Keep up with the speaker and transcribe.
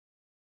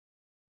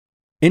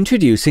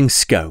Introducing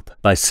Scope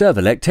by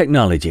Serverlec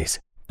Technologies,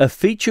 a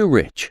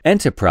feature-rich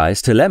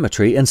enterprise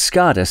telemetry and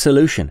SCADA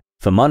solution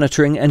for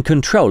monitoring and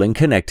controlling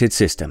connected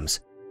systems.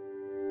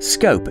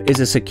 Scope is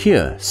a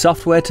secure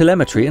software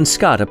telemetry and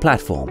SCADA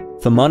platform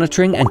for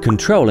monitoring and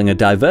controlling a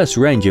diverse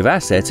range of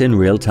assets in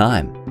real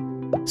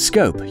time.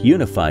 Scope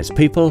unifies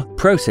people,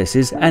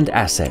 processes and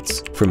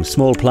assets, from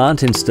small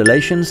plant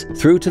installations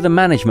through to the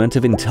management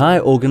of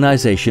entire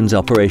organizations'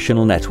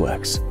 operational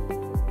networks.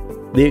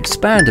 The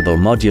expandable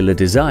modular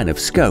design of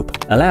Scope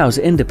allows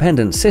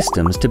independent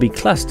systems to be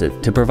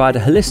clustered to provide a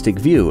holistic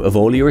view of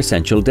all your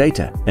essential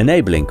data,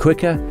 enabling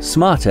quicker,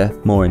 smarter,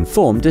 more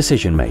informed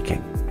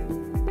decision-making.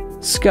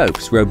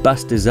 Scope's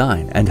robust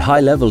design and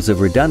high levels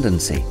of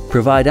redundancy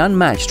provide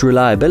unmatched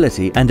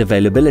reliability and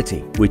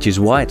availability, which is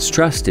why it's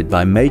trusted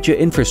by major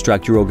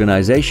infrastructure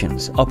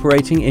organizations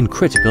operating in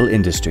critical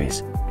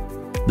industries.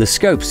 The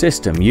Scope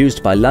system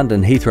used by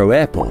London Heathrow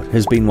Airport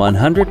has been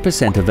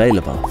 100%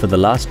 available for the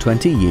last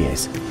 20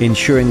 years,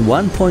 ensuring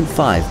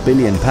 1.5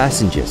 billion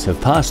passengers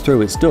have passed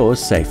through its doors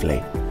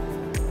safely.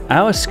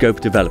 Our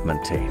Scope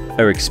development team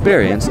are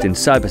experienced in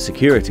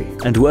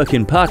cybersecurity and work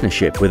in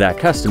partnership with our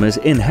customers'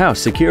 in-house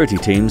security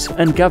teams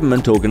and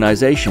government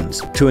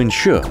organizations to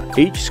ensure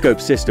each Scope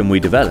system we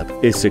develop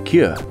is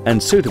secure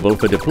and suitable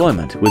for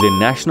deployment within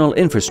national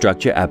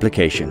infrastructure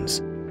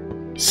applications.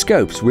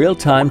 Scope's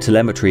real-time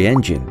telemetry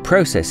engine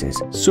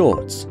processes,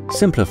 sorts,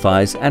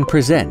 simplifies and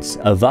presents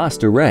a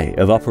vast array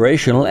of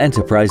operational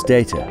enterprise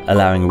data,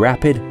 allowing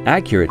rapid,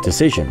 accurate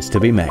decisions to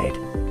be made.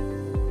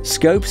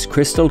 Scope's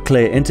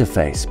crystal-clear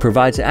interface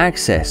provides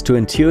access to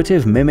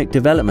intuitive mimic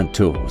development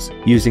tools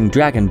using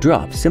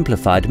drag-and-drop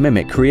simplified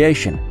mimic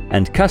creation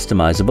and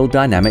customizable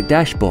dynamic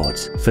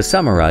dashboards for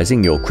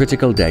summarizing your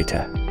critical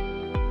data.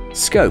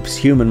 Scope's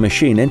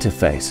human-machine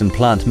interface and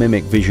plant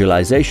mimic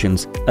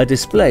visualizations are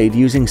displayed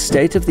using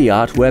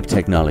state-of-the-art web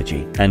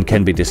technology and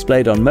can be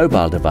displayed on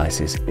mobile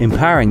devices,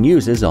 empowering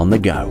users on the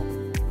go.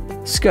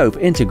 Scope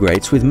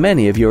integrates with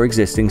many of your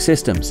existing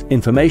systems,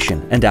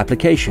 information and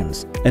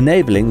applications,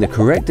 enabling the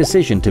correct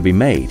decision to be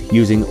made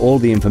using all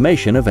the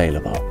information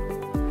available.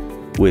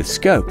 With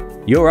Scope,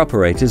 your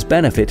operators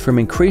benefit from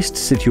increased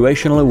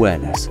situational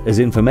awareness as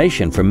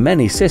information from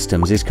many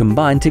systems is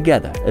combined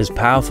together as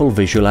powerful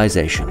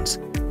visualizations.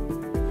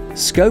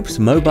 Scope's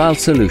mobile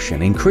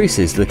solution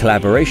increases the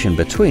collaboration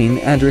between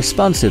and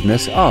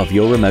responsiveness of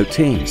your remote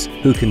teams,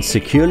 who can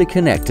securely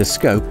connect to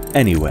Scope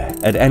anywhere,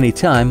 at any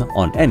time,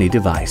 on any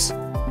device.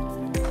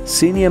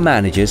 Senior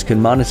managers can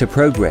monitor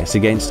progress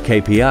against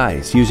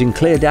KPIs using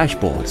clear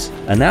dashboards,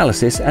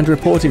 analysis and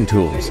reporting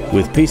tools,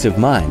 with peace of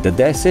mind that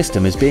their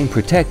system is being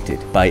protected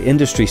by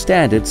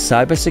industry-standard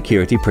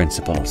cybersecurity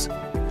principles.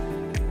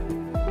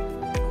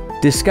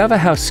 Discover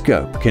how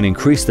Scope can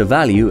increase the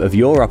value of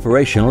your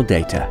operational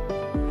data.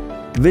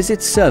 Visit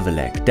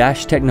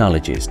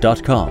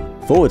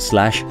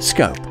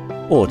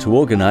serverlec-technologies.com/scope, or to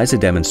organize a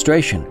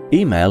demonstration,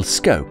 email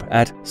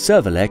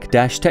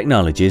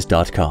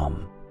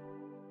scope@serverlec-technologies.com.